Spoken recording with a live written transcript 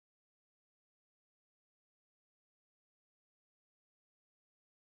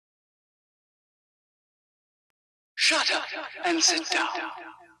Shut up and sit down.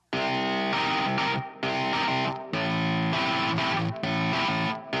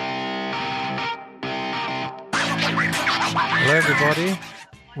 Hello everybody,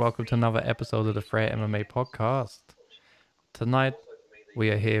 welcome to another episode of the Freja MMA podcast. Tonight we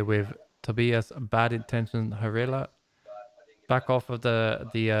are here with Tobias Bad Intention Harila, back off of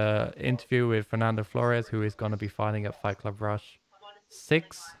the interview with Fernando Flores, who is going to be fighting at Fight Club Rush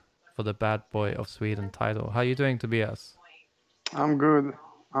 6 for the Bad Boy of Sweden title. How are you doing, Tobias? I'm good.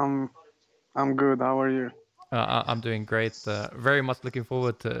 I'm good. How are you? I'm doing great. Very much looking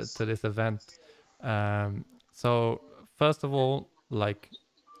forward to this event. So first of all,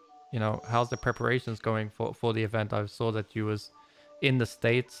 how's the preparations going for the event? I saw that you was in the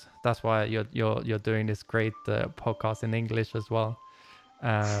States. That's why you're doing this great podcast in English as well.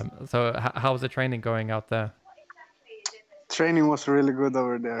 So how's the training going out there? Training was really good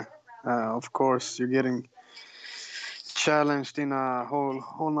over there. Of course, you're getting challenged in a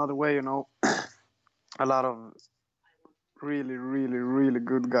whole nother way. A lot of really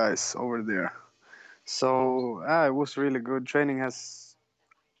good guys over there. So it was really good. Training has.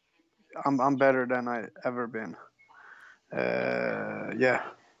 I'm better than I ever been. Yeah.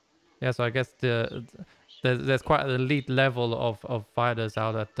 Yeah, so I guess there's quite an elite level of fighters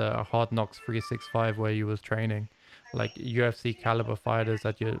out at the Hard Knocks 365 where you was training, like UFC caliber fighters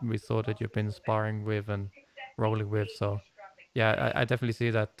that we saw that you've been sparring with and rolling with. So yeah, I definitely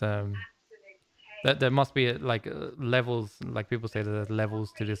see that that there must be levels, like people say that there's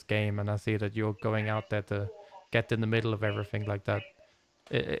levels to this game, and I see that you're going out there to get in the middle of everything like that.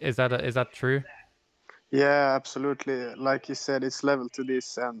 Is that true? Yeah, absolutely. Like you said, it's level to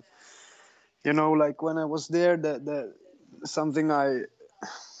this, and like when I was there, the something I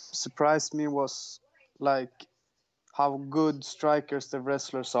surprised me was like how good strikers the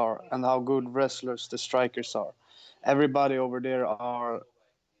wrestlers are and how good wrestlers the strikers are. Everybody over there are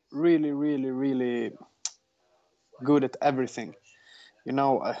really good at everything.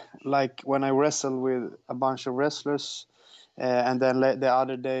 Like when I wrestle with a bunch of wrestlers, and then the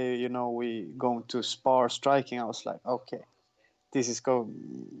other day, we going to spar striking. I was like, okay, this is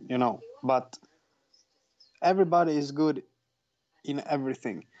but everybody is good in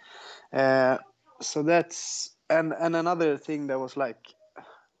everything. So that's and another thing that was like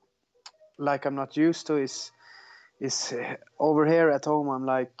I'm not used to is over here at home. I'm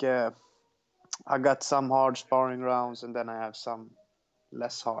like I got some hard sparring rounds and then I have some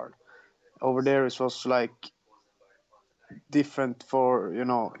less hard. Over there it was like different for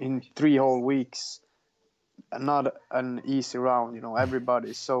in 3 whole weeks, not an easy round. Everybody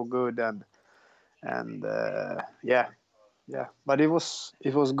is so good and yeah, but it was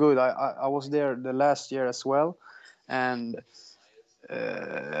good. I was there the last year as well, and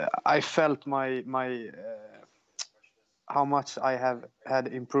I felt my how much I have had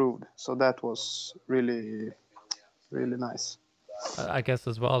improved. So that was really nice. I guess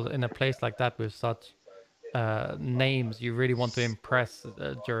as well in a place like that with such names, you really want to impress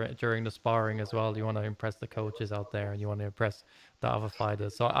during the sparring as well. You want to impress the coaches out there, and you want to impress the other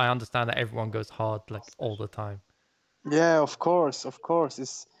fighters. So I understand that everyone goes hard like all the time. Yeah, of course.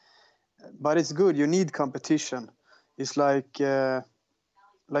 But it's good. You need competition. It's like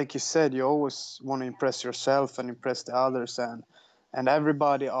you said, you always want to impress yourself and impress the others, and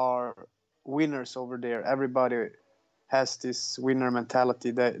everybody are winners over there. Everybody has this winner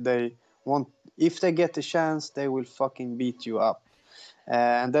mentality. They want, if they get the chance, they will fucking beat you up,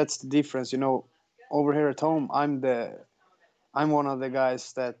 and that's the difference. Over here at home, I'm one of the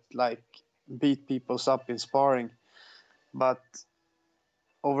guys that like beat people's up in sparring, but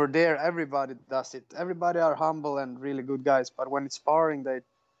over there everybody does it. Everybody are humble and really good guys, but when it's sparring,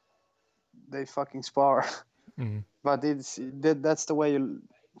 they fucking spar. Mm. But that's the way you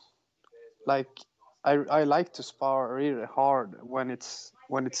like. I like to spar really hard when it's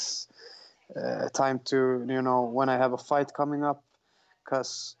time to when I have a fight coming up,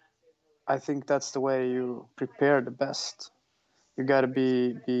 because I think that's the way you prepare the best. You gotta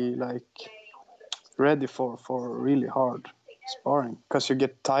be like ready for really hard sparring, because you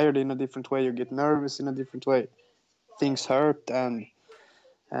get tired in a different way, you get nervous in a different way, things hurt, and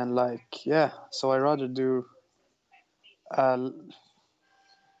like, yeah, so I rather do uh,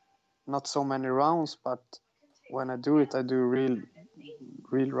 not so many rounds, but when I do it, I do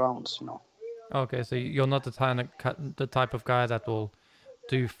real rounds. Okay, so you're not the type of guy that will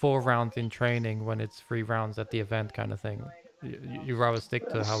do 4 rounds in training when it's 3 rounds at the event, kind of thing. You rather stick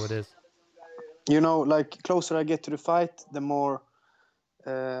to how it is. Like closer I get to the fight, the more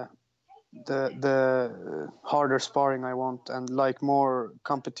uh, the harder sparring I want, and like more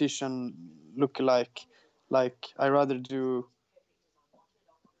competition look like Like I rather do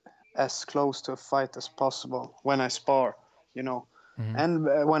as close to a fight as possible when I spar, you know. Mm-hmm.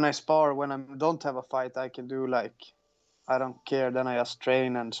 And when I spar, when I don't have a fight, I can do like I don't care. Then I just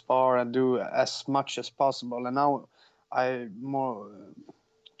train and spar and do as much as possible. And now I more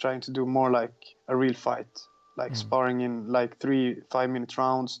trying to do more like a real fight, like Mm. sparring in like 3 5 minute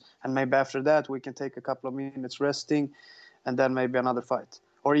rounds, and maybe after that we can take a couple of minutes resting, and then maybe another fight.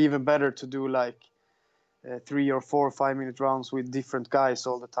 Or even better to do like 3 or 4 5 minute rounds with different guys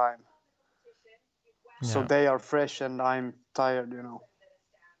all the time, so Yeah, they are fresh and I'm tired, you know.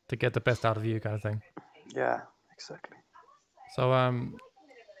 to get the best out of you, kind of thing. Yeah, exactly. So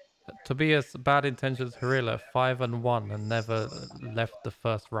Tobias, bad intentions, Harila, 5-1 and never left the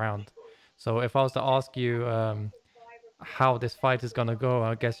first round. So if I was to ask you how this fight is gonna go,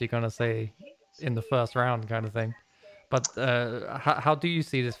 I guess you're gonna say in the first round, kind of thing. But how do you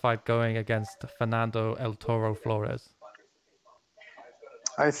see this fight going against Fernando El Toro Flores?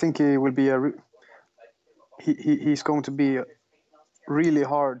 I think he will be he's going to be really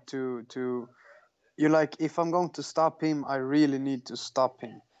hard to you, like if I'm going to stop him, I really need to stop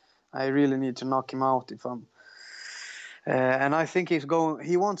him. I really need to knock him out if I'm and I think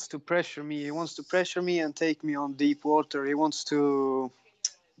he wants to pressure me. He wants to pressure me and take me on deep water. He wants to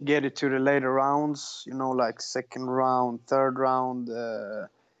get it to the later rounds, you know, like second round, third round.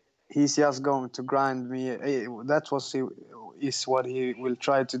 He's just going to grind me. Is what he will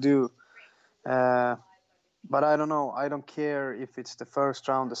try to do. Uh, but I don't know. I don't care if it's the first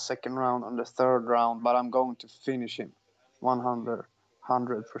round, the second round, or the third round. But I'm going to finish him, 100%.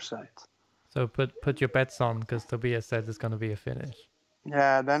 So put your bets on because Tobias said it's gonna be a finish.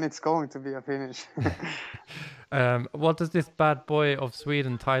 Yeah, then it's going to be a finish. What does this bad boy of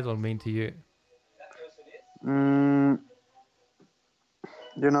Sweden title mean to you? mm,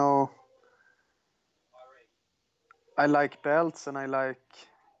 you know, I like belts and I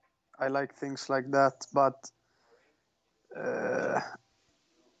like things like that. But uh,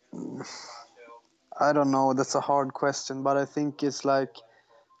 I don't know. That's a hard question. But I think it's like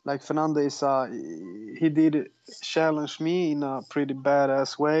Fernando is he did challenge me in a pretty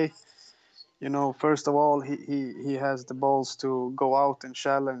badass way. You know, first of all, he has the balls to go out and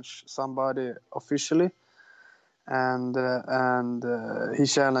challenge somebody officially, and he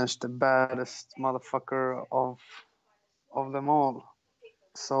challenged the baddest motherfucker of them all.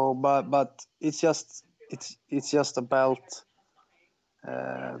 So, but it's just a belt,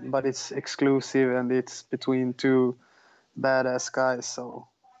 but it's exclusive and it's between two badass guys. So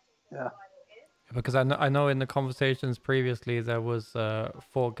yeah. Because I know in the conversations previously there was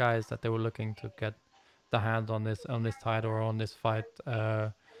four guys that they were looking to get the hand on this title or on this fight,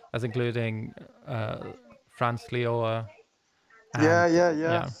 as including Franz Lioa Yeah, and yeah,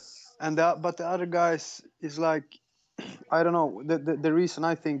 yeah. yeah. And but the other guys is like, I don't know. The reason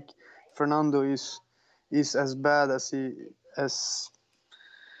I think Fernando is as bad as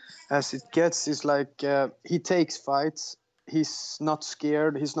as it gets is like he takes fights. He's not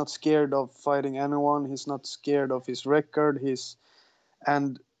scared. He's not scared of fighting anyone. He's not scared of his record.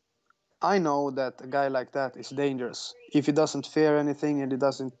 And I know that a guy like that is dangerous. If he doesn't fear anything and he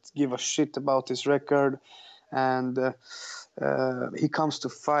doesn't give a shit about his record, and he comes to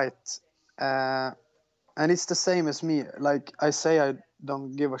fight. Uh, and it's the same as me. Like I say, I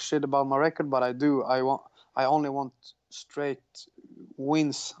don't give a shit about my record, but I do. I only want straight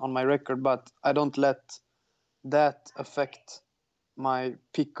wins on my record, but I don't let that affect my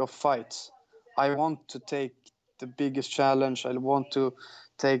pick of fights. I want to take the biggest challenge. I want to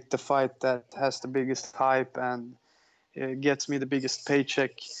take the fight that has the biggest hype and gets me the biggest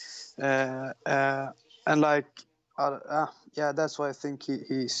paycheck. Uh, uh, and like, yeah, that's why I think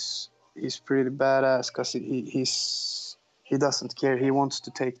he's pretty badass because he doesn't care. He wants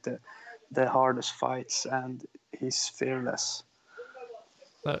to take the hardest fights and he's fearless.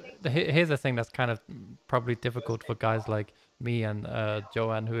 So here's the thing that's kind of probably difficult for guys like me and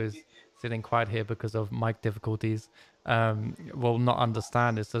Joanne, who is sitting quiet here because of mic difficulties. Will not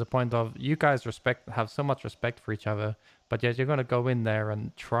understand is to the point of you guys have so much respect for each other, but yet you're going to go in there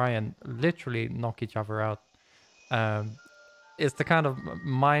and try and literally knock each other out. Um, it's the kind of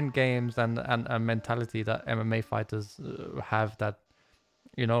mind games and mentality that MMA fighters have that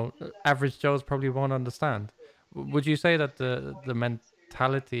average Joes probably won't understand. Would you say that the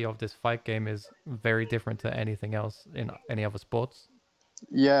mentality of this fight game is very different to anything else in any other sports?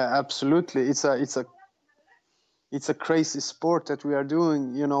 Yeah, absolutely. It's a crazy sport that we are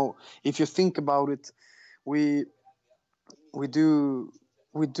doing. You know, if you think about it, we we do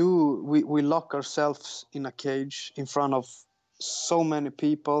we lock ourselves in a cage in front of so many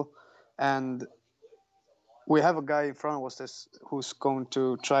people, and we have a guy in front of us who's going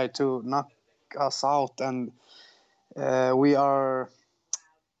to try to knock us out, and we are.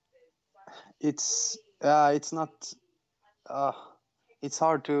 It's not. Uh, it's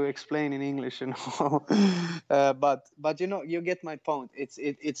hard to explain in English, you know. But you know, you get my point.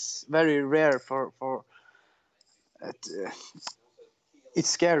 It's very rare for it's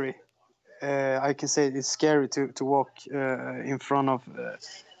scary. I can say it's scary to walk in front of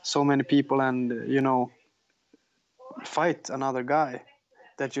so many people and you know, fight another guy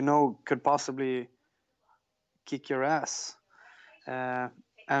that you know could possibly kick your ass. Uh,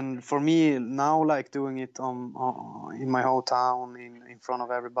 and for me now, like doing it in my hometown, in front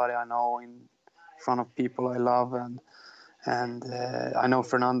of everybody I know, in front of people I love, and I know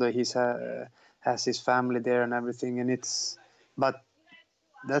Fernando, has his family there and everything, and but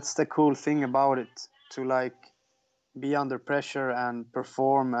that's the cool thing about it, to like be under pressure and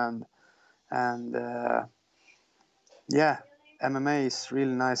perform, and yeah, MMA is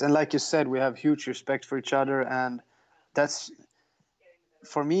really nice. And like you said, we have huge respect for each other, and that's,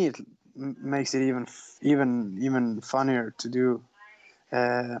 for me, it makes it even funnier to do.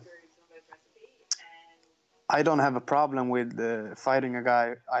 uh, I don't have a problem with fighting a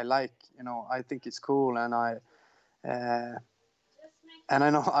guy I like, you know. I think it's cool, uh, and I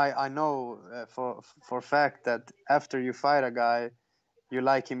know for a fact that after you fight a guy, you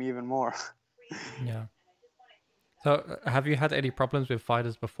like him even more. Yeah. So, have you had any problems with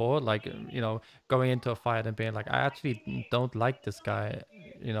fighters before? Like, going into a fight and being like, I actually don't like this guy,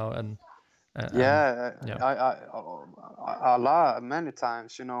 and Yeah, yeah, a lot, many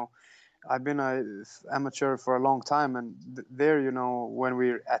times, you know. I've been a amateur for a long time, and there, you know, when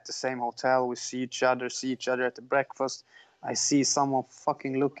we're at the same hotel, we see each other at the breakfast. I see someone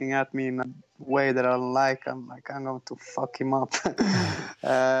fucking looking at me in a way that I don't like. I'm like, I'm going to fuck him up,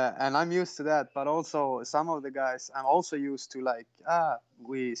 and I'm used to that. But also, some of the guys, I'm also used to, like,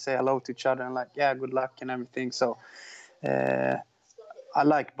 we say hello to each other and like, yeah, good luck and everything. So uh, I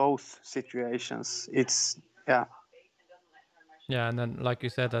like both situations. It's yeah. yeah, and then like you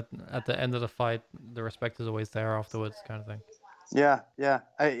said, at the end of the fight, the respect is always there afterwards, kind of thing. Yeah, yeah.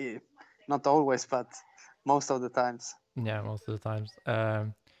 Not always, but most of the times. Yeah, most of the times.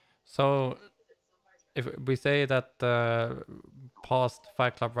 So if we say that past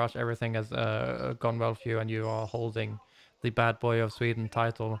Fight Club Rush, everything has gone well for you, and you are holding the Bad Boy of Sweden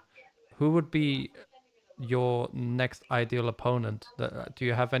title, who would be your next ideal opponent? Do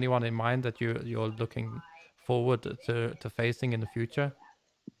you have anyone in mind that you're looking forward to facing in the future?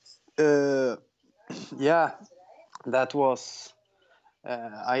 Uh, yeah, that was.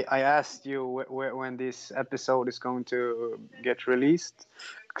 I asked you when this episode is going to get released,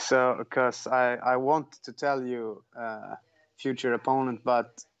 so because I want to tell you future opponent,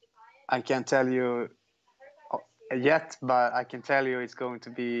 but I can't tell you yet. But I can tell you it's going to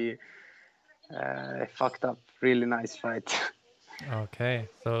be a fucked up, really nice fight. Okay,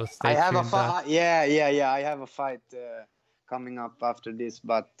 so I stay have a tuned. fight. Yeah. I have a fight coming up after this,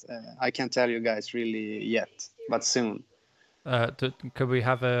 but I can't tell you guys really yet. But soon, Could we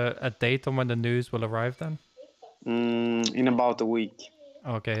have a date on when the news will arrive then? in about a week.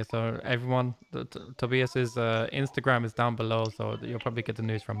 Okay, so everyone, Tobias's Instagram is down below, so you'll probably get the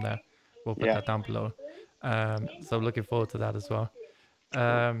news from there. We'll put Yeah. that down below. So looking forward to that as well.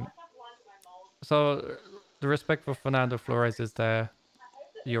 Um, so the respect for Fernando Flores is there.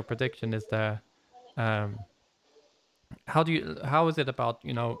 Your prediction is there. Um, how is it about,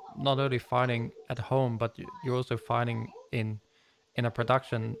 not only fighting at home, but you're also fighting in a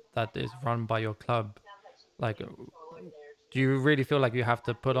production that is run by your club? Like, do you really feel like you have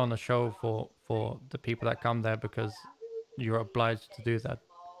to put on a show for the people that come there because you're obliged to do that?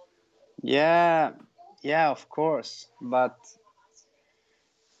 Yeah, yeah, of course. But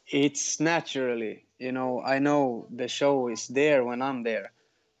it's naturally, you know, I know the show is there when I'm there.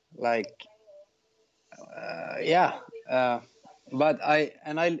 Like, yeah. But I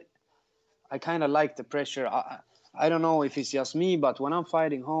kind of like the pressure. I don't know if it's just me, but when I'm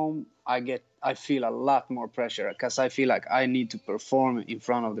fighting home, I feel a lot more pressure because I feel like I need to perform in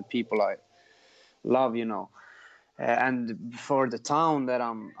front of the people I love, you know. And for the town that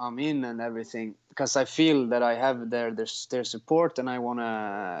I'm in and everything, because I feel that I have their support, and I want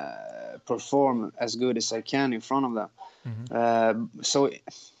to perform as good as I can in front of them. Mm-hmm. So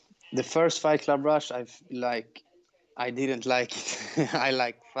the first Fight Club Rush, I didn't like it. I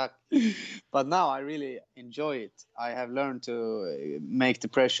like fuck, but now I really enjoy it. I have learned to make the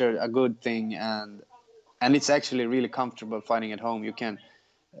pressure a good thing, and it's actually really comfortable fighting at home. You can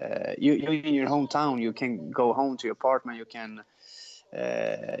you in your hometown, you can go home to your apartment. You can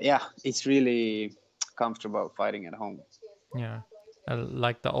yeah, it's really comfortable fighting at home. Yeah.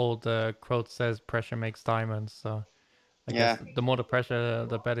 Like the old quote says, pressure makes diamonds. So I Yeah, guess the more the pressure,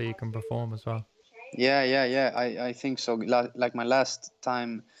 the better you can perform as well. yeah. I think so. Like my last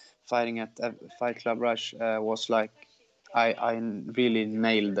time fighting at Fight Club Rush was like I really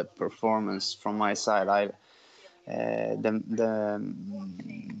nailed the performance from my side. The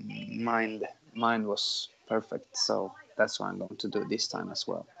mind was perfect. So that's what I'm going to do this time as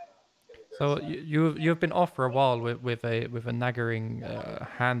well. So you've been off for a while with a nagging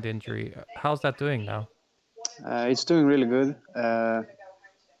hand injury. How's that doing now? It's doing really good.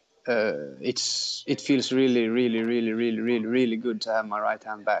 It feels really good to have my right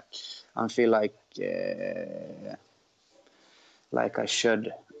hand back. I feel like I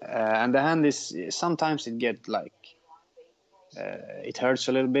should. And the hand is sometimes it get like it hurts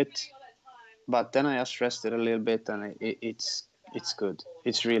a little bit, but then I just rest it a little bit, and it's good.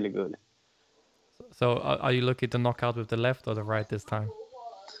 It's really good. So are you looking to knock out with the left or the right this time?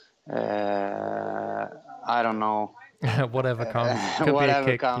 I don't know. Whatever comes. Could be a Whatever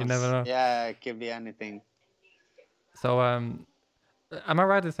kick. You never comes. know. Yeah, it could be anything. So am I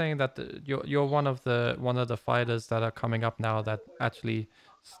right in saying that you're one of the fighters that are coming up now that actually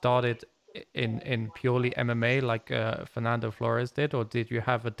started in purely MMA like Fernando Flores did, or did you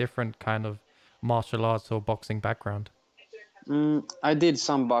have a different kind of martial arts or boxing background? I did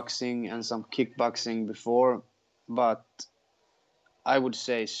some boxing and some kickboxing before, but I would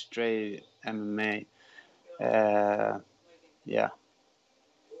say straight MMA. Yeah.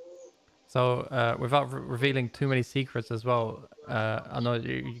 So, without revealing too many secrets as well, I know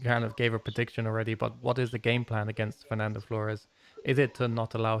you kind of gave a prediction already, but what is the game plan against Fernando Flores? Is it to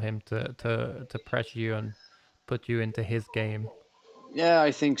not allow him to press you and put you into his game? Yeah,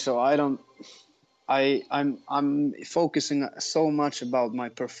 I think so. I don't. I'm focusing so much about my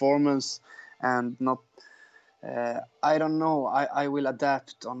performance and not. I don't know. I will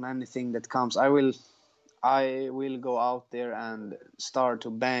adapt on anything that comes. I will go out there and start to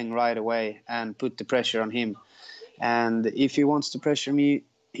bang right away and put the pressure on him. And if he wants to pressure me,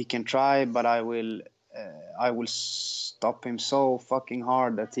 he can try, but I will stop him so fucking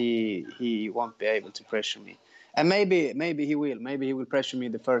hard that he won't be able to pressure me. And maybe he will. Maybe he will pressure me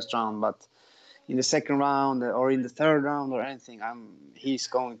the first round, but in the second round or in the third round or anything, he's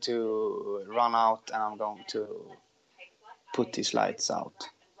going to run out, and I'm going to put his lights out.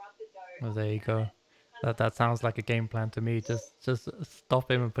 Well, there you go. That sounds like a game plan to me. Just stop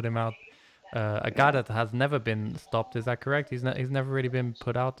him and put him out. A guy Yeah, that has never been stopped. Is that correct? He's never really been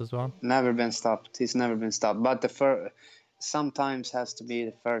put out as well. never been stopped. He's never been stopped. But the first sometimes has to be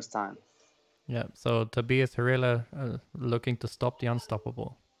the first time. Yeah. So Tobias Harila looking to stop the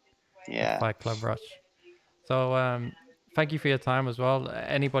unstoppable at Yeah, Fight Club Rush. So thank you for your time as well.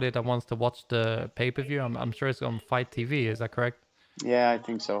 Anybody that wants to watch the pay per view, I'm sure it's on Fight TV. Is that correct? yeah, I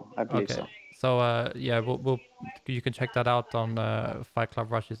think so. I believe Okay. so. So yeah, we'll you can check that out on Fight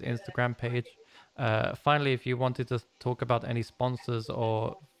Club Rush's Instagram page. Finally, if you wanted to talk about any sponsors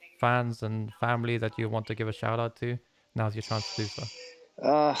or fans and family that you want to give a shout out to, now's your chance to do so.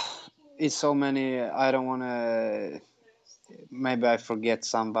 Uh, it's so many. I don't want to. Maybe I forget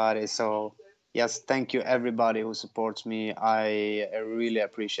somebody. So yes, thank you everybody who supports me. I really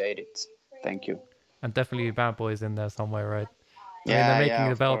appreciate it. Thank you. And definitely Bad Boys in there somewhere, right? I mean, they're making Yeah,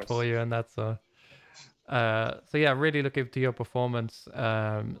 the of belt for course. you, and that's so yeah, really looking to your performance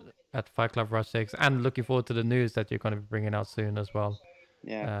at Fight Club Rush 6, and looking forward to the news that you're going to be bringing out soon as well.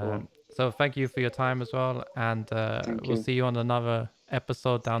 Yeah, cool. So thank you for your time as well, and Thank we'll you. see you on another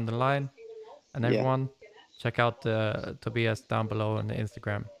episode down the line. And Yeah, everyone, check out Tobias down below on the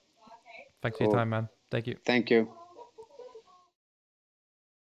Instagram. Thanks for your cool. time, man. Thank you. Thank you.